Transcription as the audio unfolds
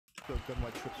go, gun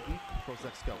wide trip sweep. Pros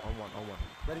X go on one.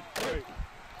 Ready? Ready.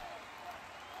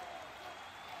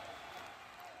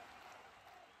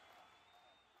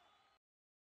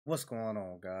 What's going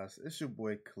on, guys? It's your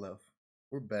boy Cleff.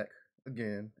 We're back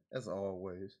again, as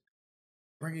always,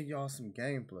 bringing y'all some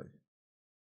gameplay.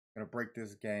 Gonna break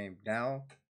this game down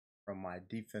from my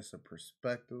defensive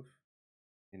perspective.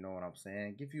 You know what I'm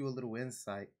saying? Give you a little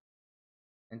insight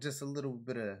and just a little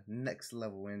bit of next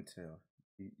level intel.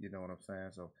 You know what I'm saying?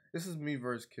 So this is me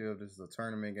versus Kill. This is a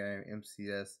tournament game,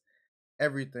 MCS.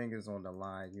 Everything is on the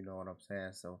line. You know what I'm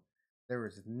saying? So there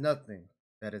is nothing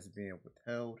that is being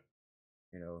withheld.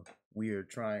 You know, we are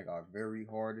trying our very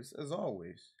hardest as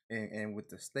always. And with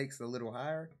the stakes a little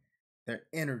higher, their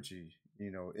energy,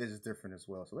 is different as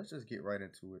well. So let's just get right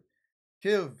into it.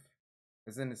 Kiv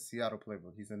is in the Seattle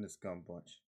playbook. He's in this gun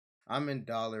bunch. I'm in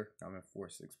Dollar. I'm in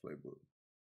 4-6 playbook.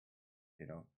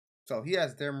 So he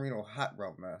has Dan Marino hot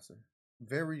route master.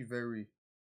 Very, very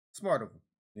smart of him.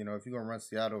 If you're going to run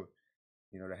Seattle,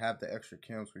 to have the extra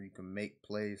chems where you can make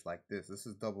plays like this. This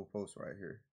is double post right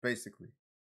here, basically.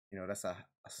 That's a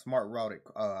smart routed,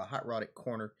 hot routed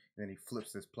corner. And then he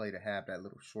flips this play to have that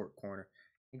little short corner.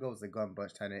 He goes to gun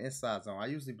bunch tight end inside zone. I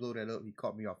usually blow that up. He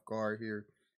caught me off guard here.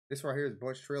 This right here is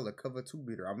bunch trail, a cover 2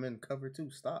 beater. I'm in cover 2.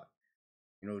 Stop.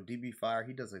 DB Fire,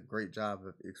 he does a great job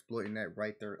of exploiting that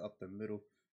right there up the middle.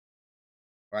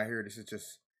 Right here, this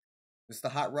is the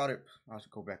hot routed. I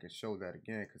should go back and show that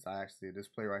again because this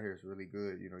play right here is really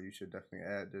good. You should definitely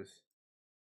add this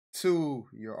to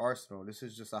your arsenal. This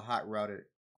is just a hot routed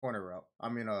corner route. I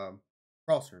mean,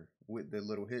 crosser with the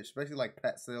little hitch, basically like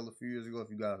Pat Sale a few years ago, if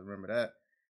you guys remember that.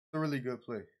 It's a really good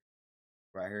play.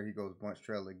 Right here, he goes bunch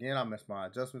trail again. I messed my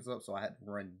adjustments up, so I had to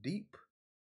run deep.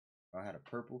 I had a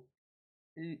purple.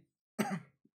 Here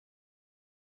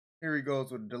he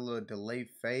goes with the little delay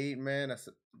fade, man.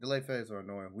 Delay fades are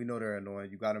annoying. We know they're annoying.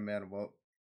 You got to man them up.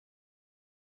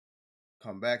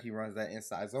 Come back, he runs that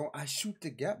inside zone. I shoot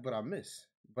the gap, but I miss.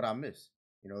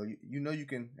 You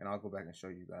can, and I'll go back and show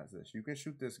you guys this. You can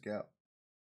shoot this gap.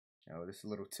 This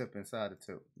little tip inside the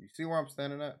tip. You see where I'm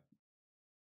standing at?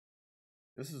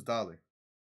 This is Dolly.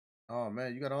 Oh,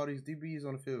 man, you got all these DBs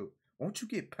on the field. Won't you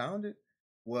get pounded?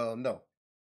 Well, no.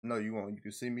 No, you won't. You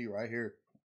can see me right here.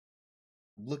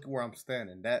 Look at where I'm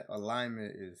standing. That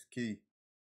alignment is key.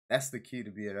 That's the key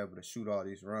to being able to shoot all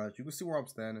these runs. You can see where I'm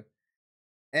standing.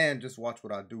 And just watch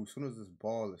what I do. As soon as this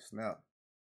ball is snapped,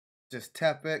 just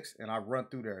tap X and I run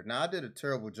through there. Now, I did a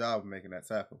terrible job of making that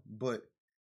tackle. But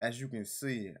as you can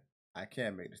see, I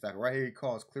can make this tackle. Right here, he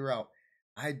calls clear out.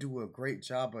 I do a great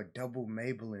job of double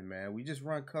Mabling, man. We just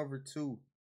run cover 2,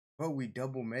 but we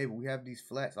double Mabel. We have these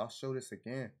flats. I'll show this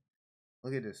again.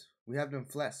 Look at this. We have them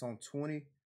flats on 20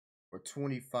 or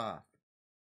 25.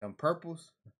 Them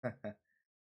purples,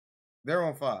 they're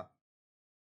on 5.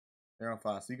 They're on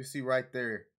 5. So you can see right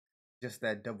there, just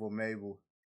that double Mabel.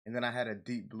 And then I had a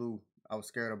deep blue. I was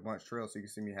scared of bunch trail, so you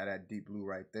can see me had that deep blue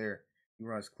right there. He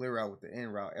runs clear out with the in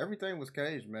route. Everything was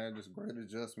caged, man. Just great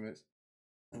adjustments.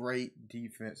 Great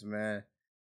defense, man.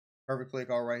 Perfect play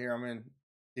call right here. I'm in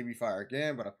DB Fire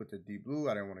again, but I put the deep blue.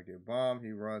 I didn't want to get bombed.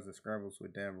 He runs and scrambles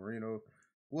with Dan Marino.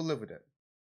 We'll live with that.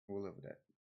 We'll live with that.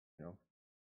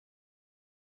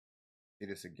 See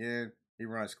this again. He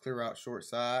runs clear out short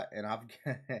side, and I've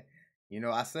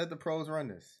I said the pros run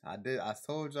this. I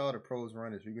told y'all the pros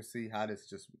run this. You can see how this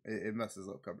just it messes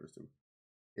up covers too.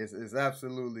 It's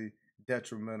absolutely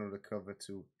detrimental to cover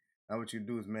 2. Now what you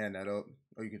do is man that up,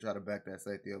 or you can try to back that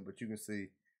safety up. But you can see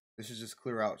this is just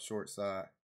clear out short side,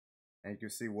 and you can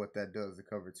see what that does to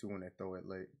cover 2 when they throw it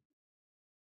late.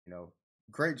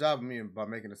 Great job of me by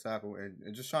making the tackle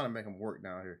and just trying to make him work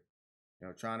down here.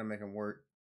 Trying to make him work.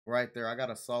 Right there, I got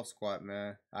a soft squat,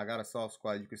 man. I got a soft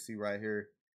squat. You can see right here.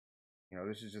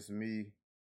 This is just me.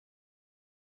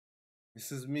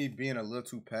 This is me being a little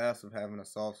too passive, having a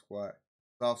soft squat.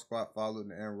 Soft squat followed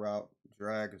the end route.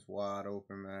 Drag is wide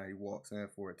open, man. He walks in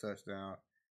for a touchdown.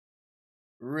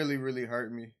 Really, really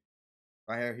hurt me.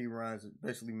 Right here, he runs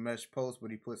basically mesh post, but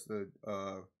he puts the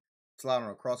slide on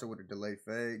a crosser with a delay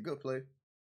fade. Good play.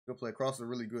 Good play. Crosser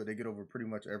really good. They get over pretty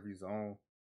much every zone.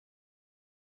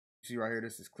 You see right here,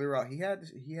 this is clear out. He had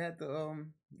the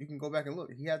you can go back and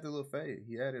look. He had the little fade.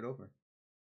 He had it open.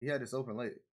 He had this open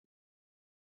late.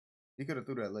 He could have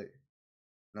threw that late.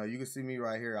 Now you can see me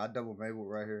right here. I double Mabel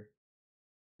right here.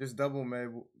 Just double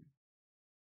Mabel.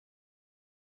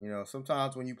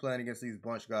 Sometimes when you playing against these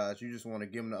bunch guys, you just want to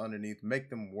give them the underneath,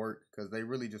 make them work because they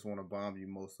really just want to bomb you,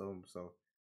 most of them. So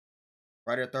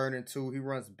right there, 3rd and 2, he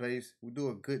runs base. We do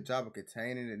a good job of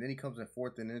containing it. And then he comes in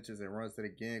 4th and inches and runs it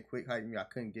again. Quick hike me. I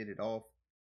couldn't get it off.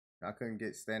 I couldn't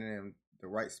get standing in the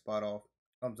right spot off.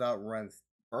 Comes out, runs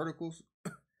verticals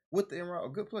with the in route. A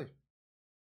good play.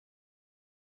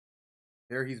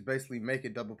 There he's basically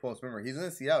making double post. Remember, he's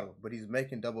in Seattle, but he's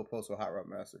making double post with Hot Route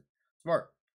Master. Smart.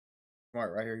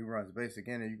 Smart. Right here, he runs basic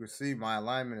in, and you can see my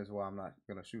alignment is why I'm not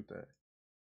going to shoot that.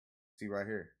 See right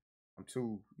here.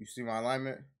 You see my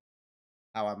alignment?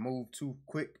 How I moved too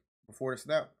quick before the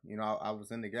snap. You know, I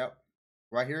was in the gap.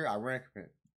 Right here, I ran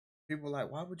commit. People are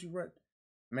like, why would you run?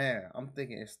 Man, I'm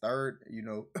thinking it's third, you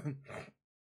know,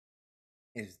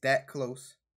 it's that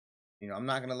close. You know, I'm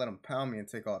not going to let them pound me and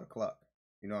take all the clock.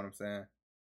 You know what I'm saying?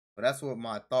 But that's what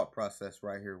my thought process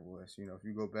right here was. You know, if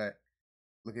you go back,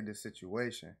 look at this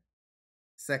situation.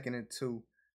 2nd and 2.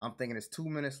 I'm thinking it's 2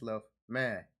 minutes left.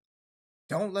 Man,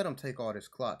 don't let him take all this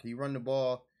clock. He run the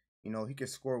ball. You know, he can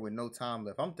score with no time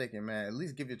left. I'm thinking, man, at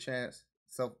least give you a chance.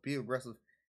 Be aggressive.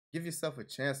 Give yourself a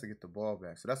chance to get the ball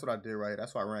back. So that's what I did right.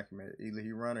 That's why I ran commit. Either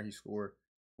he run or he scored,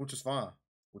 which is fine.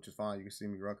 Which is fine. You can see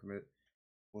me run commit.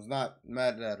 Was not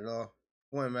mad at that at all.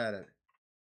 Wasn't mad at it.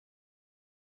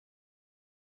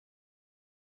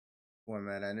 Wasn't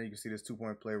mad at it. And then you can see this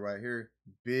 2-point play right here.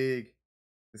 Big.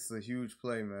 This is a huge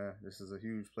play, man. This is a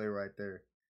huge play right there.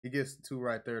 He gets 2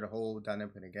 right there. The whole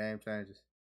dynamic of the game changes.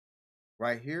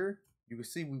 Right here, you can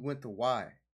see we went to Y.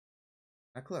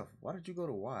 Now, Cleff, why did you go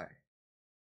to Y?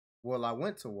 Well, I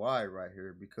went to Y right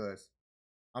here because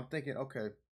I'm thinking, okay,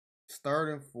 it's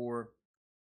 3rd and 4,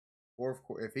 fourth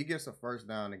quarter. If he gets a first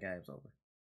down, the game's over.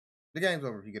 The game's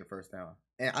over if he get a first down.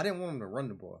 And I didn't want him to run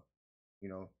the ball. You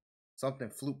know,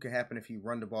 something fluke could happen if he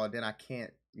run the ball. Then I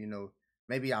can't, you know,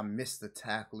 maybe I missed the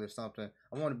tackle or something.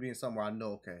 I want to be in somewhere I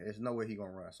know, okay, there's no way he going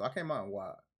to run. So I came out in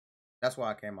wide. That's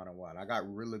why I came out in wide. I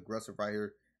got real aggressive right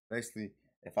here. Basically,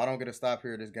 if I don't get a stop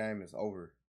here, this game is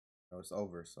over. You know, it's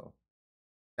over. So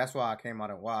that's why I came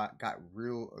out in wide. Got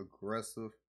real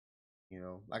aggressive. You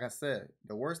know, like I said,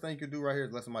 the worst thing you could do right here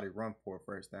is let somebody run for a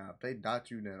first down. If they dot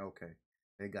you, then okay,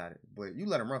 they got it. But you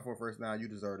let them run for a first down, you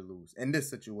deserve to lose in this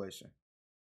situation.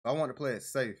 So I want to play it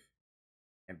safe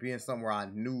and be in somewhere I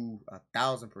knew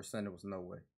 1,000% there was no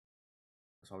way.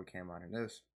 That's how we came out in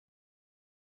this.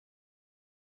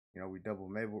 You know, we double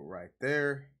Mabel right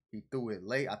there. He threw it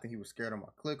late. I think he was scared of my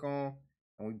click on,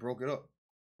 and we broke it up.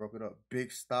 Broke it up.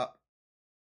 Big stop.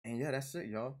 And yeah, that's it,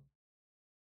 y'all.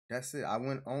 That's it. I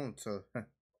went on to,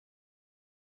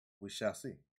 we shall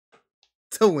see,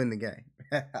 to win the game.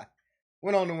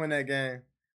 Went on to win that game.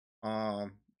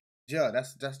 Yeah,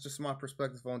 that's just my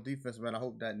perspective on defense, man. I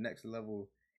hope that next level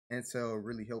intel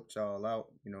really helped y'all out,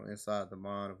 you know, inside the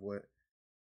mind of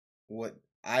what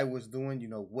I was doing, you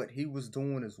know, what he was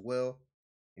doing as well.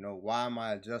 You know, why am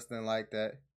I adjusting like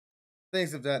that?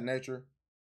 Things of that nature.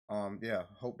 Yeah,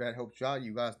 hope that helps you out.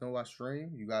 You guys know I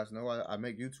stream. You guys know I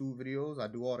make YouTube videos. I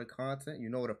do all the content. You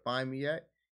know where to find me at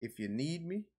if you need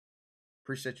me.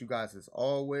 Appreciate you guys as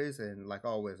always. And like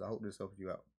always, I hope this helps you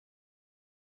out.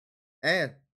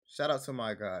 And shout out to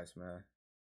my guys, man.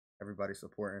 Everybody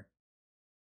supporting.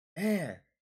 And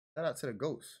shout out to the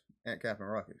GOATs, Ant Cap and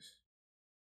Rockets.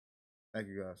 Thank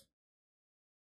you guys.